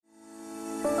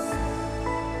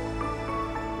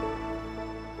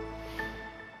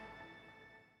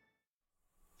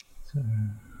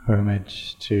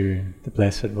homage to the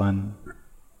Blessed One,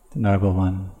 the Noble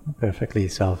One, the perfectly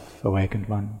self-awakened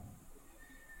One.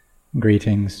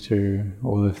 Greetings to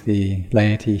all of the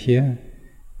laity here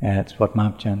at Wat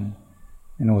Mabjan,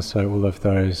 and also all of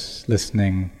those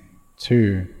listening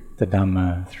to the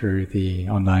Dhamma through the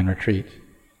online retreat,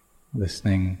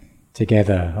 listening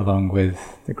together along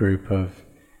with the group of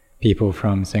people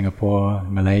from Singapore,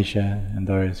 Malaysia, and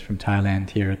those from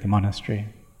Thailand here at the monastery.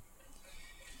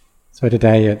 So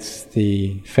today it's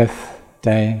the 5th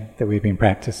day that we've been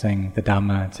practicing the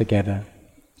Dhamma together.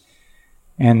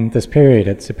 And this period,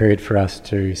 it's a period for us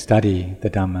to study the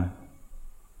Dhamma.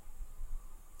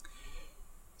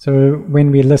 So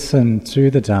when we listen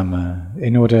to the Dhamma,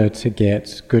 in order to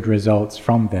get good results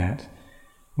from that,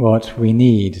 what we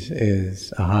need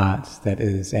is a heart that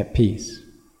is at peace.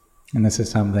 And this is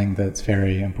something that's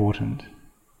very important.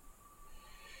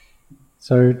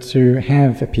 So to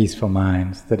have a peaceful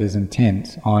mind that is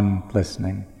intent on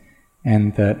listening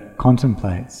and that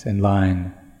contemplates in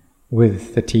line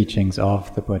with the teachings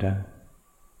of the Buddha.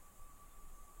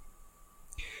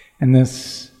 And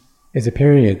this is a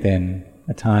period then,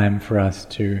 a time for us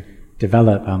to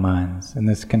develop our minds, and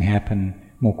this can happen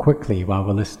more quickly while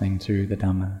we're listening to the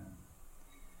Dhamma.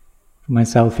 For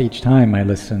myself, each time I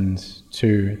listened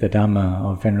to the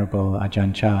Dhamma of Venerable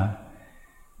Ajahn Chah,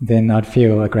 then I'd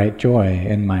feel a great joy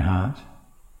in my heart.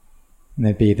 And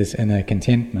there'd be this inner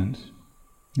contentment.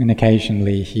 And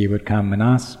occasionally he would come and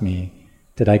ask me,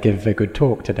 did I give a good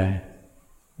talk today?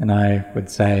 And I would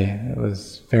say, it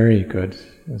was very good,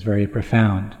 it was very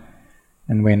profound.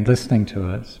 And when listening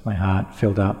to it, my heart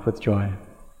filled up with joy.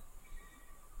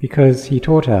 Because he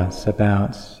taught us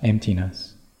about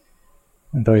emptiness.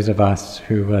 And those of us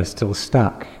who are still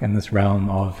stuck in this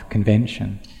realm of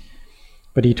convention.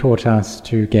 But he taught us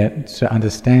to get to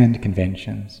understand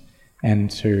conventions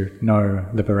and to know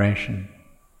liberation.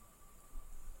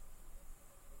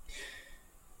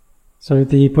 So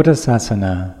the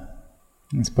Buddhasasana,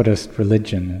 this Buddhist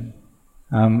religion,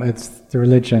 it's the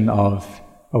religion of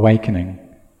awakening,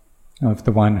 of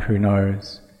the one who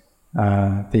knows,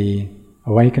 the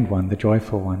awakened one, the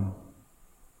joyful one.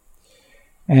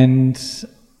 And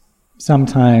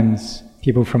sometimes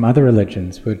people from other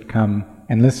religions would come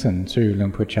and listen to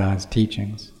Luang Pu Cha's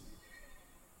teachings.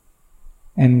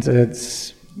 And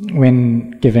it's,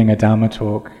 when giving a Dhamma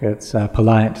talk, it's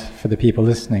polite for the people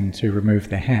listening to remove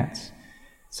their hats.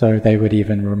 So they would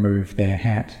even remove their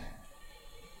hat.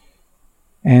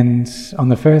 And on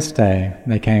the first day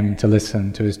they came to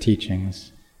listen to his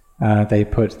teachings, they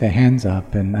put their hands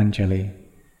up in Anjali.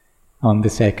 On the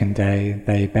second day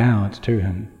they bowed to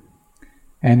him.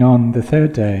 And on the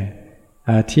third day,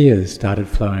 tears started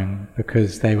flowing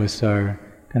because they were so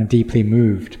kind of deeply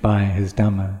moved by his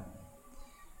Dhamma.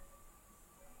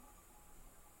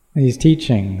 These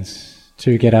teachings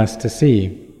to get us to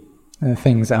see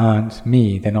things aren't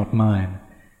me, they're not mine.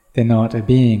 They're not a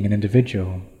being, an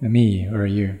individual, a me or a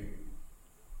you.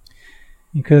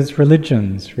 Because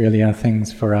religions really are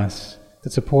things for us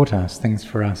that support us, things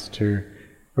for us to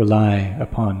rely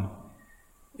upon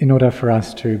in order for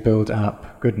us to build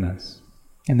up goodness.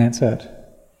 And that's it.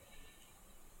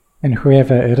 And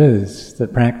whoever it is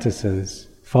that practices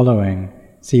following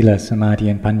Sila, Samadhi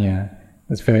and Panya,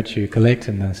 as virtue,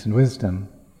 collectedness and wisdom,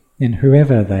 then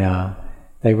whoever they are,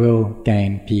 they will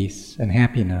gain peace and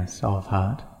happiness of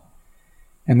heart.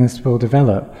 And this will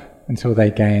develop until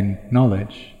they gain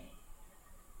knowledge.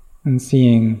 And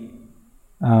seeing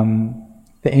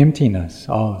the emptiness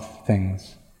of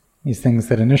things, these things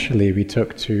that initially we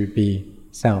took to be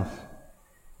self,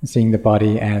 and seeing the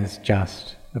body as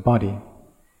just a body.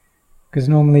 Because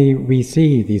normally we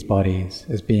see these bodies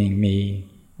as being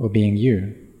me or being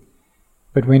you.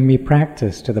 But when we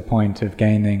practice to the point of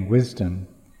gaining wisdom,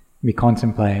 we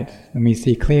contemplate and we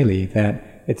see clearly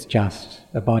that it's just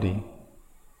a body.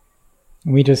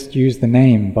 We just use the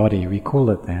name body, we call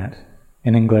it that.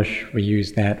 In English we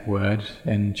use that word,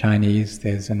 in Chinese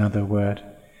there's another word.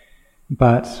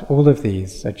 But all of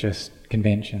these are just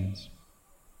conventions.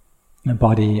 The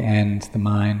body and the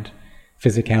mind,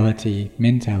 physicality,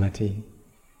 mentality.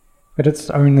 But it's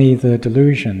only the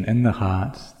delusion in the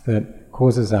heart that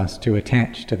causes us to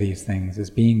attach to these things as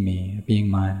being me, being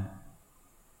mine.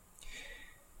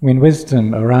 When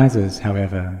wisdom arises,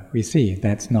 however, we see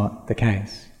that's not the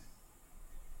case.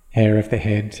 Hair of the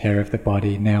head, hair of the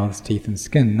body, nails, teeth and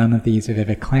skin, none of these have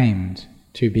ever claimed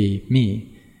to be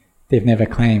me. They've never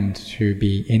claimed to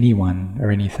be anyone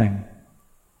or anything.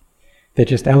 They're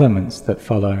just elements that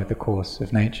follow the course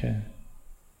of nature.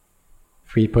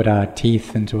 If we put our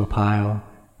teeth into a pile,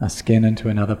 our skin into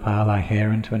another pile, our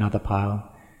hair into another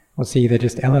pile, we'll see they're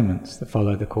just elements that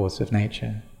follow the course of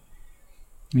nature.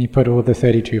 When you put all the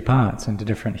 32 parts into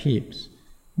different heaps,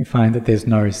 you find that there's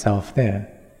no self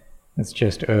there. It's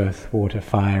just earth, water,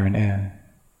 fire, and air.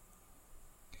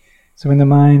 So when the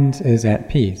mind is at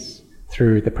peace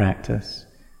through the practice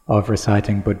of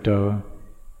reciting Buddha,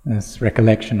 this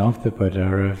recollection of the Buddha,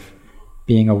 of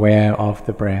being aware of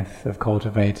the breath, of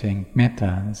cultivating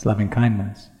metta, this loving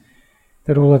kindness,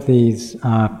 that all of these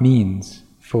are means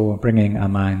for bringing our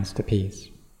minds to peace.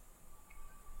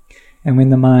 And when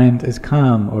the mind is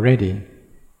calm already,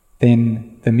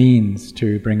 then the means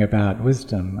to bring about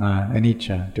wisdom are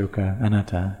anicca, dukkha,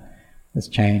 anatta, this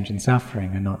change and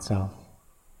suffering and not self.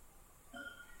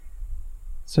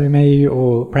 So may you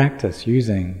all practice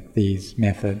using these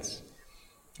methods,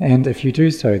 and if you do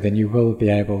so, then you will be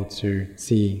able to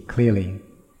see clearly.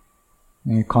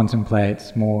 You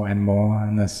contemplate more and more,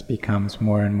 and this becomes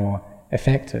more and more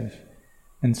effective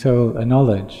until a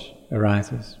knowledge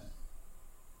arises.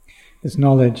 This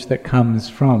knowledge that comes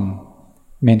from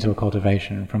mental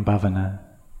cultivation, from bhavana.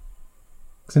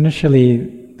 Because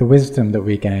initially, the wisdom that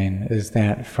we gain is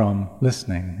that from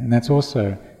listening, and that's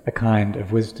also a kind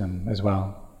of wisdom as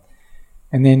well.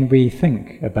 And then we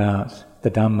think about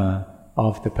the Dhamma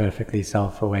of the perfectly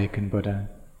self-awakened Buddha,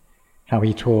 how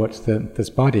he taught that this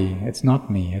body, it's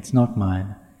not me, it's not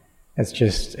mine, it's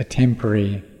just a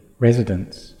temporary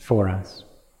residence for us.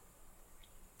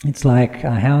 It's like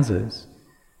our houses.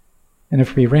 And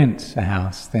if we rent a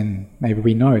house, then maybe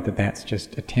we know that that's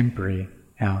just a temporary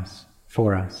house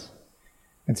for us.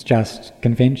 It's just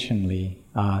conventionally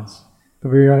ours.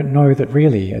 But we know that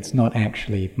really it's not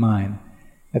actually mine.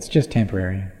 It's just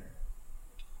temporary.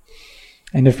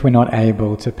 And if we're not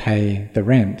able to pay the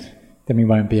rent, then we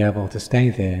won't be able to stay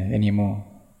there anymore,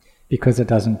 because it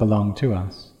doesn't belong to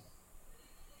us.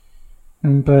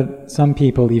 But some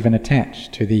people even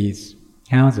attach to these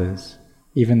houses.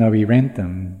 Even though we rent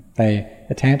them, they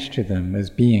attach to them as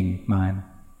being mine.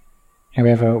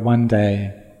 However, one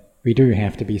day we do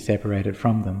have to be separated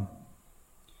from them.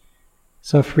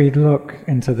 So if we look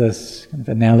into this kind of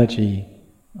analogy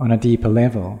on a deeper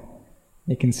level,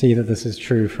 you can see that this is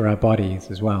true for our bodies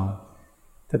as well,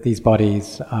 that these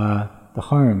bodies are the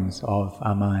homes of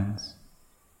our minds,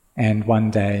 and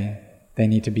one day they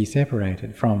need to be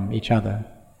separated from each other,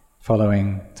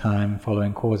 following time,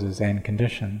 following causes and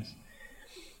conditions.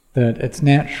 That it's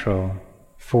natural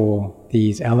for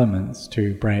these elements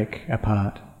to break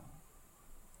apart.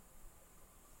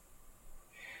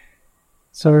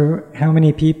 So, how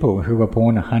many people who were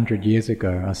born 100 years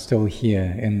ago are still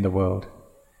here in the world?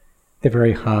 They're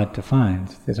very hard to find.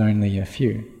 There's only a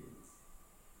few.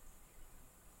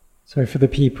 So for the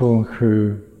people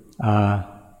who are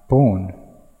born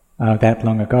that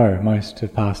long ago, most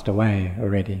have passed away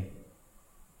already.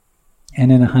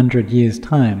 And in 100 years'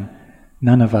 time,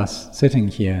 none of us sitting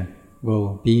here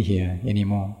will be here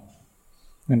anymore.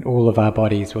 And all of our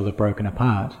bodies will have broken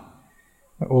apart.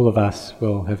 All of us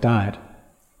will have died.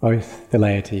 Both the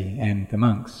laity and the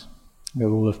monks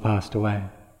will all have passed away.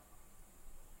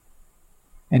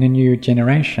 And a new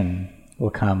generation will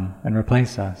come and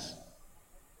replace us.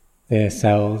 Their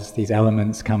cells, these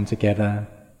elements come together,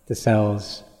 the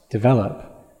cells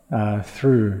develop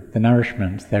through the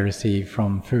nourishment they receive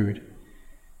from food.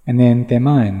 And then their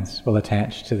minds will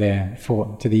attach to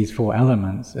these four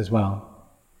elements as well.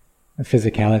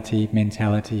 Physicality,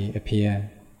 mentality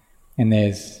appear, and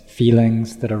there's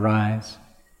feelings that arise,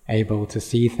 able to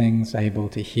see things, able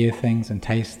to hear things and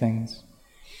taste things.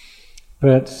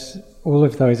 But all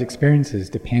of those experiences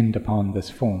depend upon this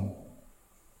form.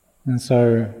 And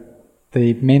so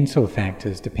the mental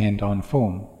factors depend on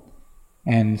form,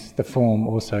 and the form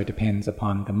also depends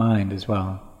upon the mind as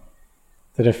well.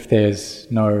 That if there's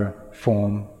no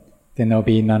form, then there'll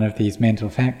be none of these mental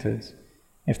factors.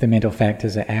 If the mental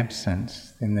factors are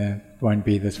absent, then there won't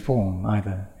be this form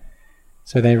either.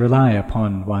 So they rely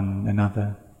upon one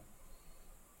another.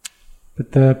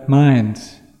 But the mind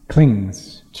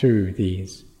clings to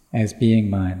these as being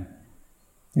mine.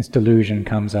 This delusion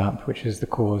comes up, which is the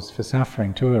cause for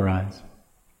suffering to arise.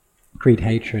 Greed,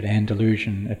 hatred, and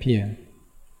delusion appear.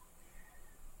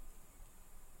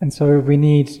 And so we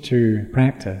need to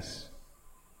practice.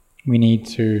 We need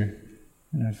to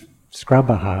scrub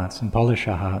our hearts and polish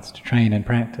our hearts to train and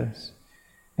practice.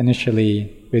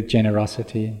 Initially with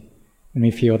generosity, and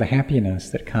we feel the happiness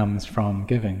that comes from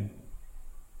giving.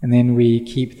 And then we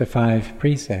keep the 5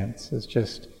 precepts as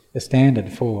just a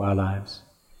standard for our lives.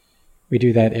 We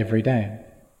do that every day.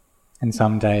 And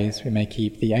some days we may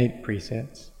keep the 8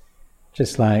 precepts,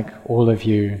 just like all of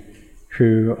you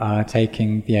who are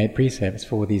taking the 8 precepts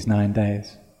for these 9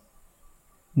 days.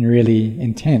 And really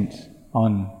intent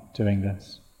on doing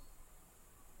this.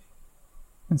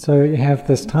 And so you have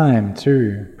this time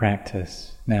to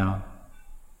practice now.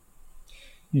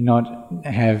 You not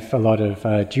have a lot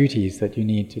of duties that you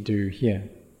need to do here.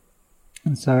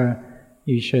 And so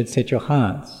you should set your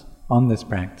hearts on this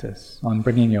practice, on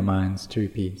bringing your minds to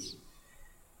peace.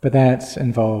 But that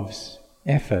involves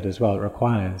effort as well, it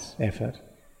requires effort.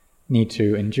 You need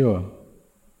to endure.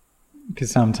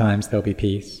 Because sometimes there'll be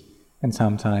peace, and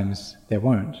sometimes there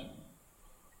won't.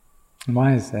 And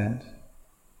why is that?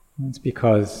 It's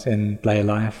because in lay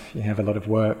life you have a lot of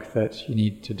work that you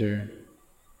need to do.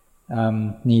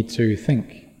 Need to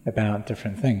think about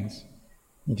different things.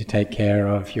 Need to take care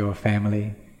of your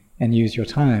family and use your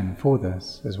time for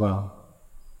this as well.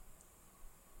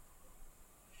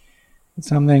 It's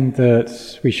something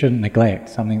that we shouldn't neglect,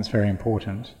 something that's very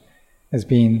important, is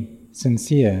being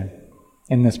sincere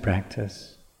in this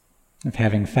practice, of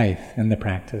having faith in the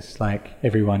practice like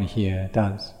everyone here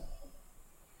does.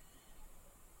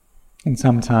 And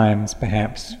sometimes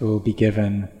perhaps we'll be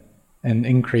given an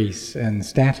increase in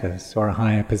status or a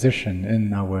higher position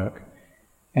in our work,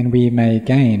 and we may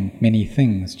gain many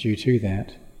things due to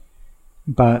that,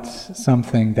 but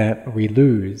something that we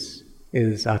lose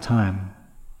is our time.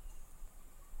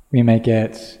 We may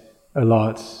get a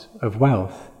lot of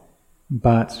wealth,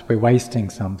 but we're wasting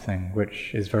something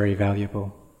which is very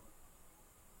valuable.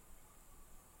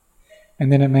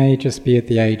 And then it may just be at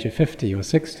the age of 50 or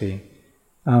 60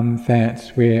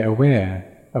 that we're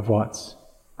aware of what's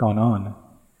gone on,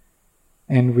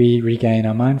 and we regain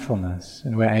our mindfulness,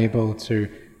 and we're able to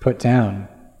put down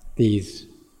these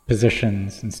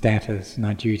positions and status and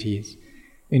our duties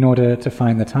in order to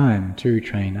find the time to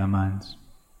train our minds,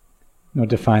 in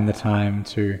order to find the time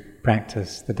to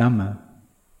practice the Dhamma.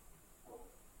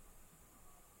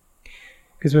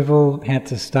 Because we've all had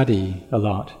to study a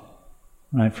lot,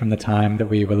 right, from the time that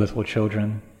we were little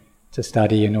children, to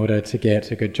study in order to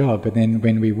get a good job. But then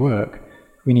when we work,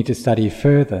 we need to study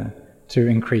further to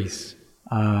increase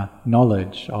our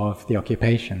knowledge of the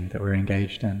occupation that we're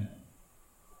engaged in.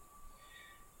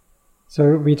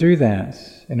 So we do that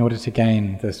in order to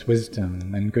gain this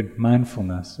wisdom and good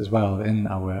mindfulness as well in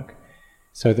our work,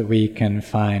 so that we can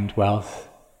find wealth,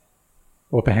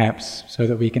 or perhaps so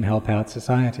that we can help out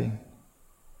society.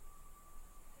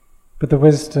 But the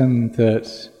wisdom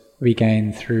that we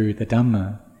gain through the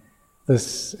Dhamma,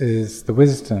 this is the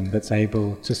wisdom that's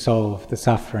able to solve the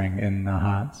suffering in our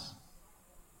hearts.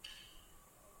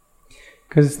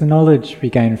 Because the knowledge we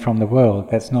gain from the world,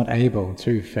 that's not able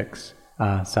to fix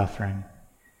our suffering.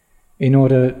 In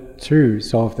order to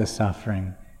solve this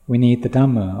suffering, we need the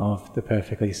Dhamma of the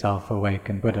perfectly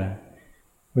self-awakened Buddha.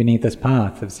 We need this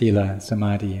path of Sila,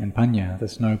 Samadhi and Panya,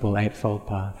 this noble eightfold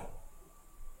path.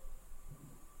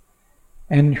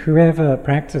 And whoever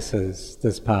practices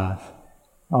this path,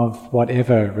 of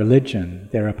whatever religion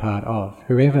they're a part of,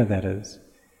 whoever that is,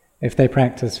 if they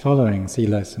practice following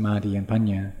Sila, Samadhi and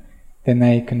Panya, then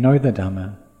they can know the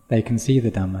Dhamma, they can see the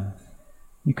Dhamma.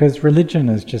 Because religion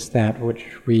is just that which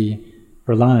we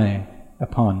rely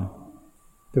upon,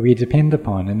 that we depend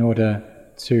upon in order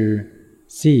to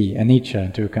see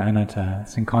anicca, dukkha, anatta,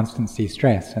 it's inconstancy,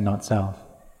 stress and not self,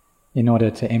 in order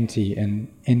to empty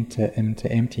and enter into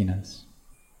emptiness.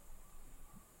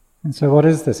 And so what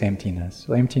is this emptiness?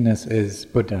 Well, emptiness is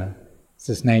Buddha. It's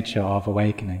this nature of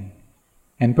awakening.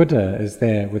 And Buddha is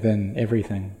there within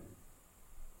everything.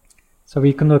 So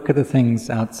we can look at the things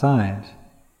outside,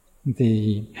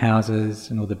 the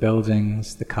houses and all the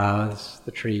buildings, the cars,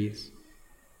 the trees,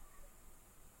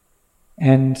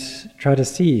 and try to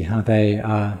see how they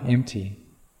are empty.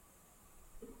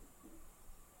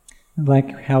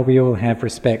 Like how we all have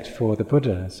respect for the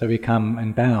Buddha, so we come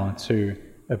and bow to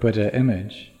a Buddha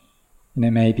image. And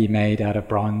it may be made out of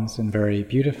bronze and very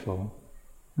beautiful.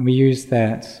 And we use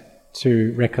that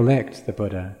to recollect the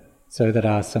Buddha, so that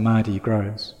our samadhi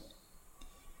grows.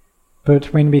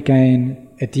 But when we gain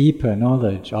a deeper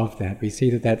knowledge of that, we see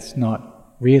that that's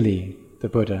not really the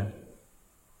Buddha.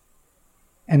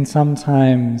 And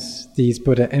sometimes these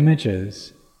Buddha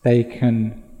images, they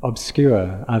can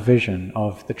obscure our vision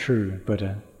of the true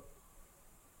Buddha.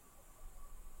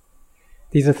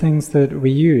 These are things that we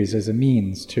use as a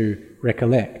means to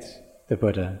recollect the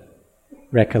Buddha,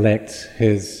 recollect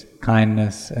his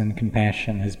kindness and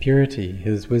compassion, his purity,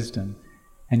 his wisdom,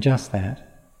 and just that.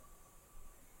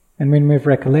 And when we've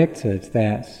recollected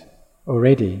that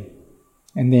already,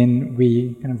 and then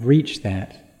we kind of reach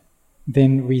that,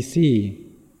 then we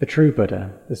see the true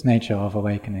Buddha, this nature of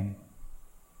awakening.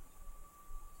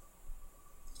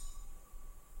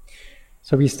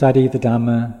 So we study the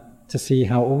Dhamma to see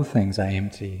how all things are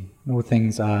empty, all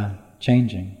things are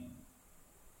changing.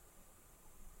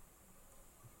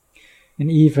 And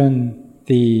even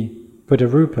the Buddha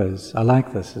Rupas are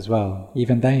like this as well.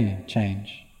 Even they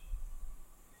change.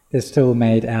 They're still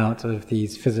made out of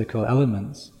these physical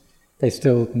elements. They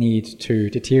still need to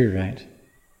deteriorate,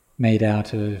 made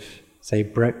out of, say,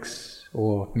 bricks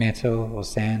or metal or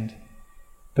sand.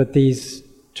 But these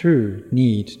too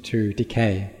need to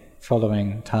decay,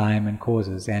 following time and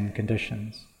causes and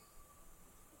conditions.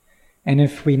 And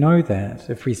if we know that,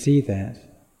 if we see that,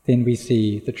 then we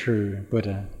see the true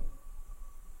Buddha.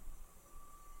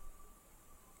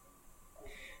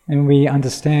 And we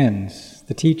understand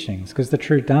the teachings, because the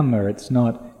true Dhamma, it's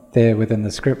not there within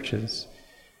the scriptures.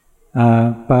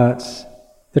 But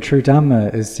the true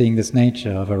Dhamma is seeing this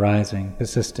nature of arising,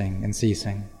 persisting, and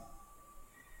ceasing.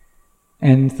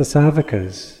 And the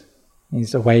Savakas,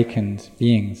 these awakened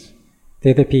beings,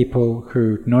 they're the people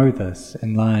who know this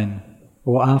in line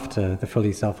or after the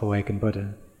fully self-awakened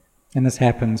Buddha. And this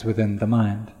happens within the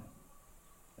mind.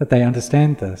 That they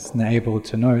understand this and they're able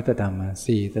to know the Dhamma,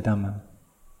 see the Dhamma.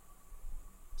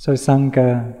 So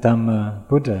Sangha, Dhamma,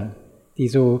 Buddha,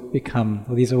 these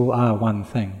all are one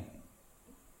thing.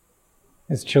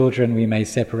 As children we may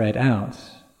separate out.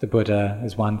 The Buddha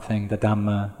is one thing, the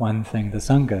Dhamma one thing, the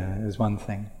Sangha is one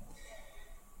thing.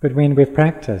 But when we've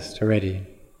practiced already,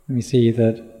 we see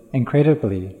that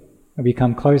incredibly we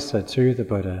come closer to the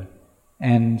Buddha,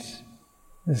 and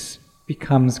this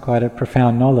becomes quite a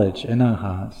profound knowledge in our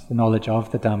hearts, the knowledge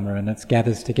of the Dhamma, and it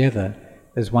gathers together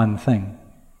as one thing.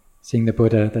 Seeing the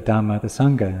Buddha, the Dhamma, the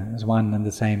Sangha as one and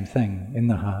the same thing in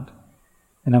the heart,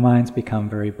 and our minds become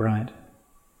very bright.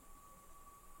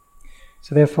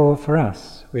 So therefore, for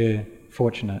us, we're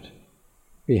fortunate.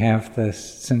 We have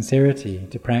this sincerity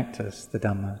to practice the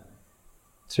Dhamma,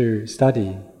 to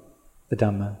study the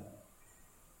Dhamma.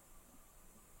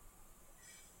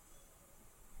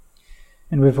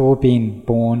 And we've all been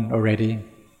born already,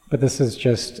 but this is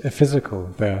just a physical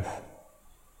birth.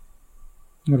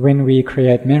 But when we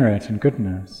create merit and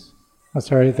goodness,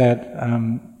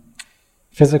 that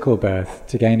physical birth,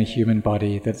 to gain a human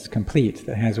body that's complete,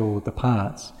 that has all the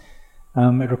parts,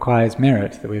 it requires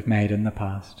merit that we've made in the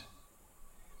past.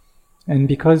 And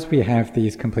because we have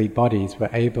these complete bodies, we're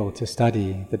able to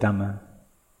study the Dhamma.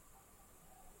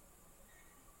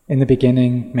 In the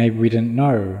beginning, maybe we didn't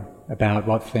know about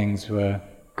what things were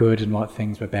good and what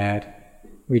things were bad.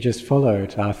 We just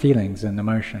followed our feelings and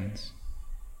emotions.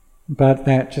 But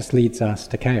that just leads us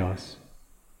to chaos.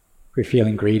 If we're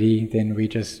feeling greedy, then we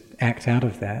just act out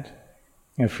of that.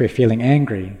 If we're feeling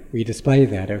angry, we display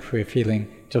that. If we're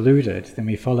feeling deluded, then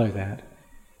we follow that.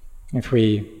 If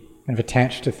we kind of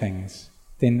attach to things,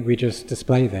 then we just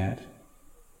display that.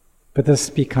 But this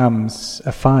becomes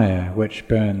a fire which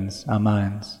burns our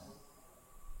minds.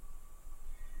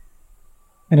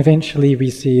 And eventually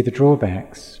we see the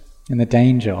drawbacks and the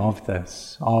danger of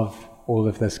this, of all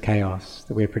of this chaos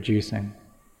that we're producing.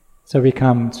 So we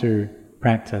come to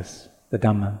practice the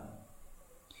Dhamma.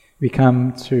 We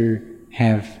come to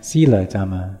have Sila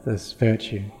Dhamma, this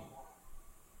virtue.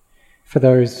 For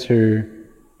those who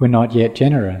were not yet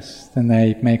generous, then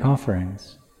they make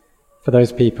offerings. For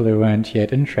those people who weren't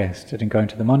yet interested in going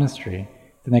to the monastery,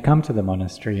 then they come to the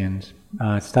monastery and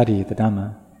study the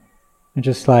Dhamma. And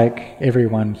just like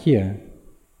everyone here,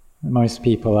 most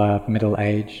people are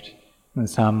middle-aged, and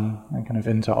some are kind of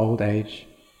into old age.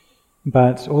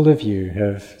 But all of you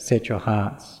have set your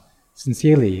hearts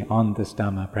sincerely on this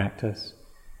Dhamma practice,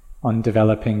 on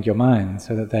developing your minds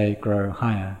so that they grow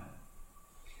higher,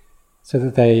 so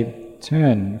that they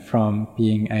turn from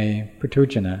being a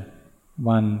pratujana,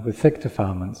 one with thick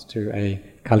defilements, to a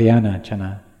kalyana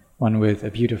jana, one with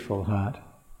a beautiful heart.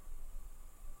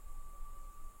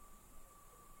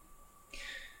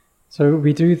 So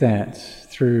we do that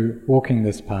through walking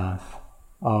this path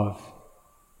of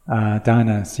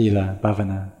dana, sila,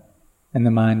 bhavana, and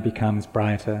the mind becomes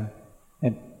brighter.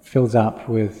 It fills up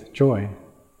with joy.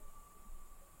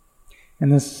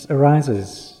 And this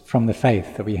arises from the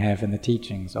faith that we have in the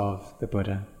teachings of the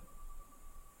Buddha.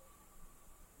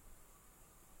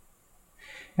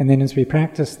 And then as we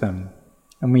practice them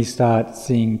and we start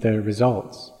seeing the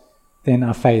results, then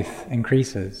our faith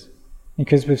increases.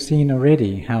 Because we've seen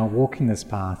already how walking this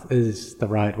path is the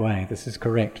right way. This is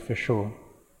correct for sure.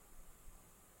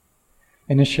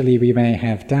 Initially we may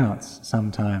have doubts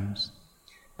sometimes,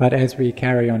 but as we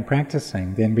carry on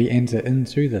practicing, then we enter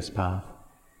into this path.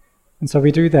 And so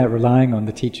we do that relying on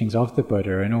the teachings of the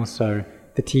Buddha and also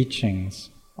the teachings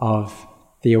of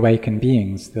the awakened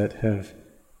beings that have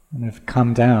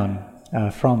come down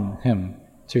from him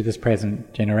to this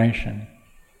present generation.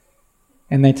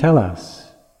 And they tell us,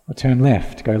 turn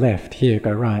left, here,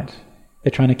 go right.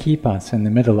 They're trying to keep us in the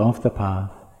middle of the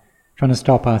path. trying to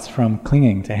stop us from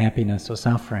clinging to happiness or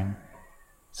suffering,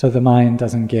 so the mind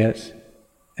doesn't get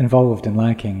involved in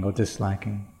liking or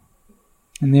disliking.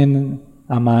 And then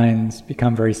our minds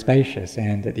become very spacious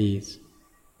and at ease.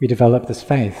 We develop this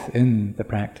faith in the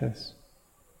practice.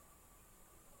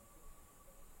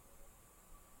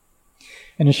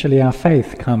 Initially, our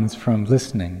faith comes from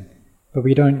listening, but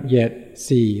we don't yet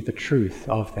see the truth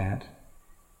of that.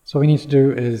 So what we need to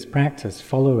do is practice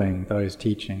following those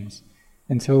teachings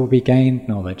until we gain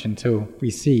knowledge, until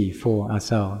we see for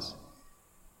ourselves.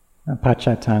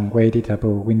 Pachatang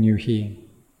veditabu vinyuhi.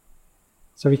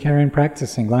 So we carry on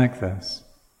practicing like this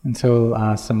until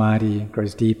our samadhi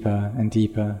grows deeper and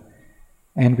deeper,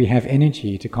 and we have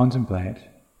energy to contemplate.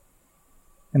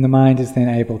 And the mind is then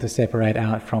able to separate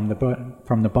out from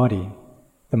the body.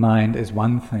 The mind is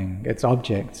one thing, its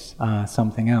objects are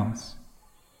something else.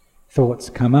 Thoughts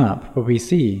come up, but we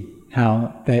see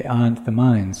how they aren't the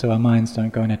mind, so our minds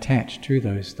don't go and attach to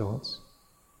those thoughts.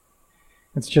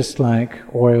 It's just like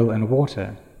oil and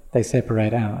water, they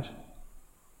separate out.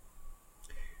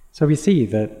 So we see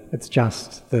that it's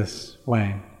just this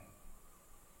way.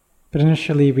 But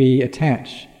initially we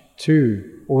attach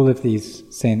to all of these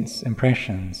sense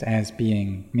impressions as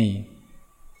being me.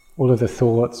 All of the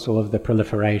thoughts, all of the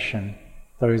proliferation,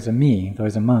 those are me,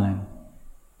 those are mine.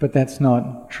 But that's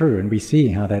not true, and we see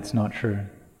how that's not true.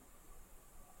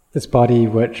 This body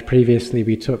which previously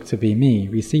we took to be me,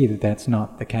 we see that that's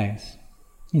not the case.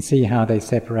 You see how they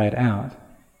separate out,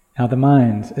 how the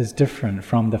mind is different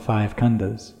from the five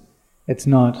khandhas. It's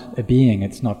not a being,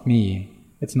 it's not me,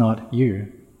 it's not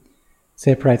you. It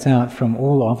separates out from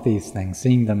all of these things,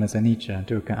 seeing them as anicca,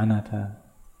 dukkha, anatta.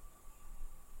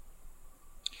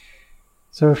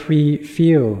 So if we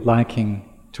feel liking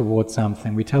towards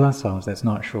something, we tell ourselves that's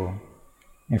not sure.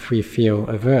 If we feel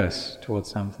averse towards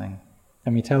something,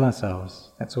 then we tell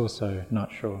ourselves that's also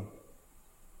not sure.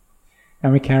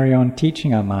 And we carry on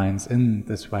teaching our minds in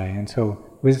this way until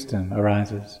wisdom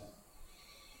arises.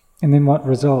 And then what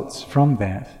results from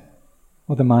that?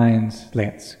 Well, the mind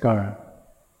lets go.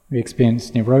 We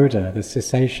experience nirodha, the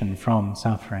cessation from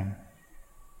suffering.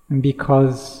 And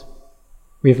because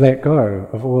we've let go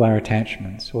of all our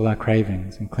attachments, all our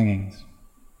cravings and clingings.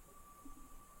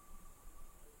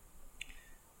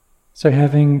 So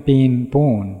having been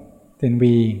born, then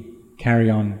we carry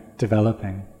on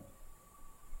developing.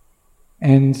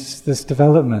 And this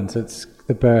development, it's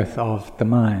the birth of the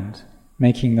mind,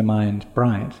 making the mind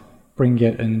bright, bring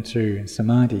it into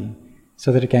samadhi,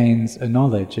 so that it gains a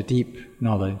knowledge, a deep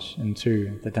knowledge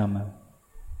into the Dhamma,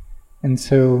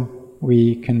 until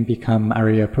we can become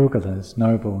Arya Pugalas,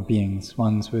 noble beings,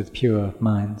 ones with pure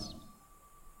minds.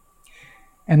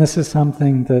 And this is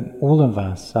something that all of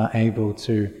us are able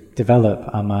to develop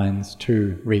our minds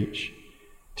to reach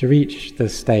the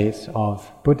state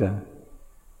of Buddha,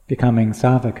 becoming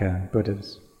Sāvaka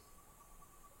Buddhas.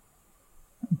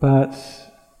 But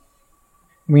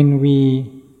when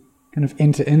we kind of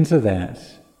enter into that,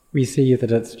 we see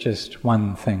that it's just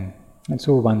one thing. It's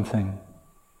all one thing.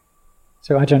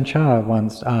 So Ajahn Chah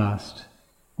once asked,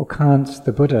 well, can't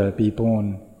the Buddha be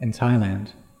born in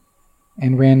Thailand?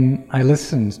 And when I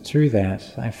listened to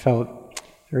that, I felt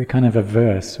very kind of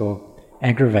averse or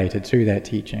aggravated to that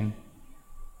teaching.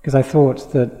 Because I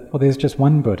thought that, well, there's just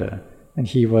one Buddha, and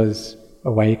he was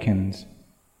awakened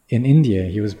in India.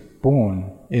 He was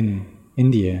born in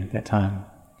India at that time.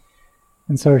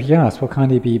 And so he asked, well,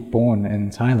 can't he be born in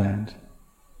Thailand?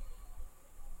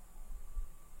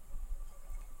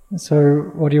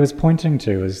 So what he was pointing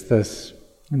to is this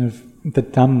kind of the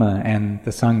Dhamma and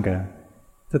the Sangha,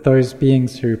 that those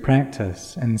beings who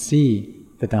practice and see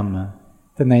the Dhamma,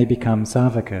 then they become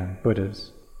Sāvaka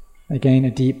Buddhas. They gain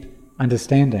a deep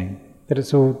understanding that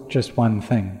it's all just one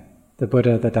thing. The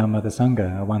Buddha, the Dhamma, the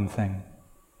Sangha are one thing.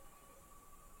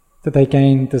 That they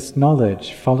gain this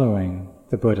knowledge following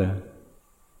the Buddha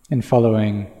and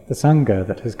following the Sangha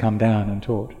that has come down and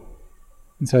taught.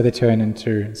 And so they turn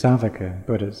into Sāvaka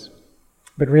Buddhas.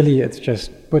 But really it's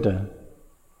just Buddha.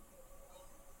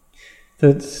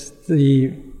 That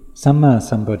the Samma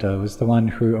Sambuddha was the one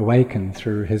who awakened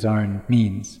through his own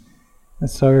means. And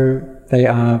so they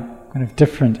are kind of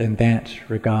different in that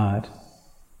regard,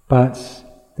 but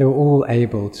they were all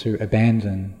able to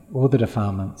abandon all the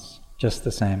defilements just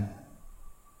the same.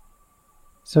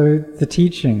 So the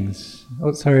teachings,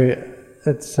 it's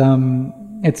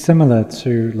similar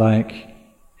to like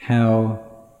how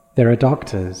there are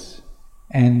doctors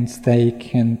and they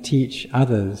can teach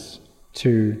others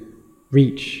to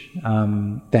reach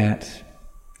that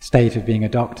state of being a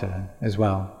doctor as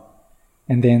well.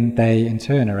 And then they in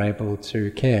turn are able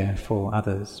to care for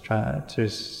others, try to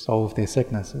solve their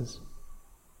sicknesses.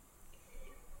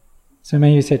 So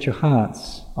may you set your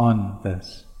hearts on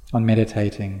this, on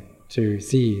meditating to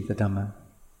see the Dhamma.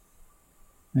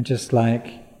 And just like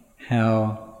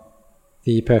how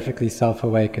the perfectly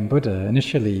self-awakened Buddha,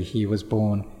 initially he was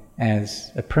born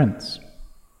as a prince,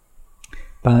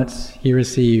 but he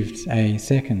received a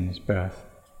second birth,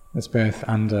 this birth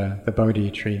under the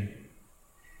Bodhi tree.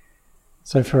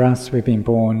 So for us, we've been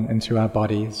born into our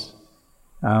bodies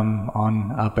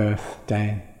on our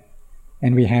birthday,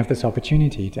 and we have this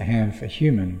opportunity to have a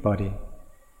human body.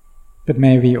 But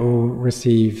may we all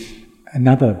receive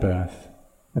another birth,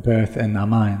 a birth in our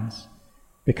minds,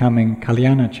 becoming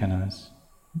Kalyanachanas,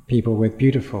 people with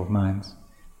beautiful minds.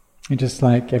 And just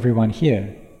like everyone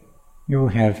here, you all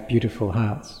have beautiful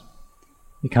hearts.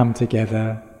 You come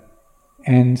together,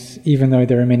 and even though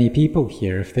there are many people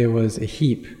here, if there was a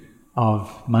heap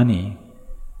of money,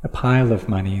 a pile of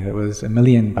money that was 1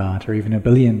 million baht or even 1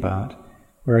 billion baht,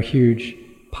 or a huge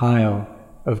pile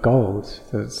of gold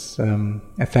that's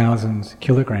 1,000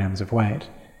 kilograms of weight,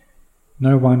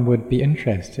 no one would be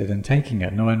interested in taking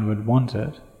it, no one would want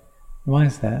it. Why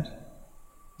is that?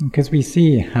 Because we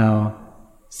see how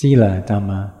Sila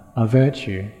Dhamma, our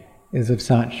virtue, is of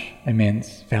such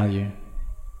immense value,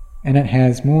 and it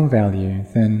has more value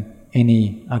than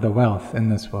any other wealth in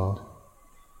this world.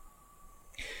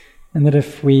 And that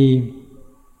if we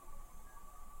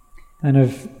kind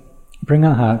of bring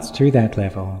our hearts to that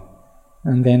level,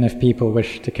 and then if people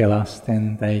wish to kill us,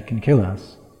 then they can kill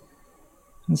us.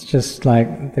 It's just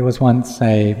like there was once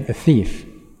a thief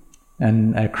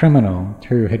and a criminal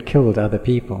who had killed other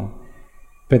people,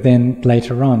 but then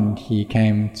later on he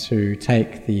came to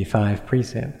take the 5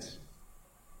 precepts.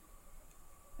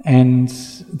 And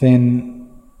then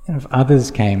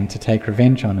others came to take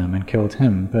revenge on him and killed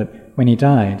him, but when he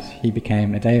died, he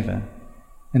became a deva.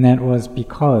 And that was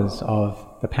because of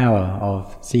the power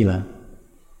of sila.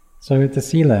 So the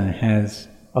sila has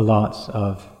a lot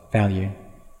of value.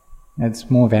 It's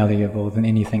more valuable than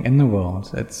anything in the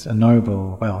world. It's a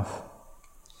noble wealth.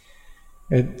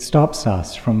 It stops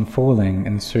us from falling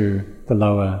into the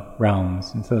lower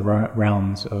realms, into the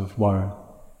realms of woe.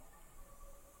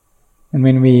 And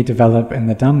when we develop in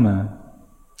the Dhamma,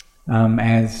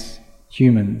 as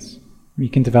humans, we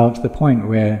can develop to the point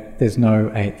where there's no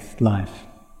 8th life.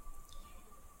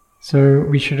 So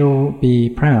we should all be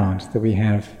proud that we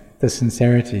have the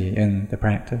sincerity in the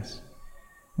practice.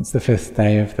 It's the 5th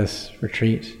day of this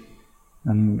retreat.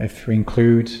 If we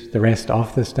include the rest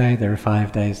of this day, there are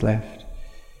 5 days left.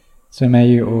 So may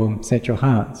you all set your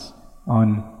hearts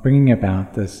on bringing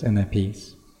about this inner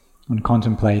peace, on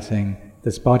contemplating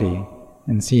this body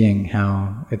and seeing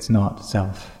how it's not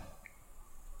self.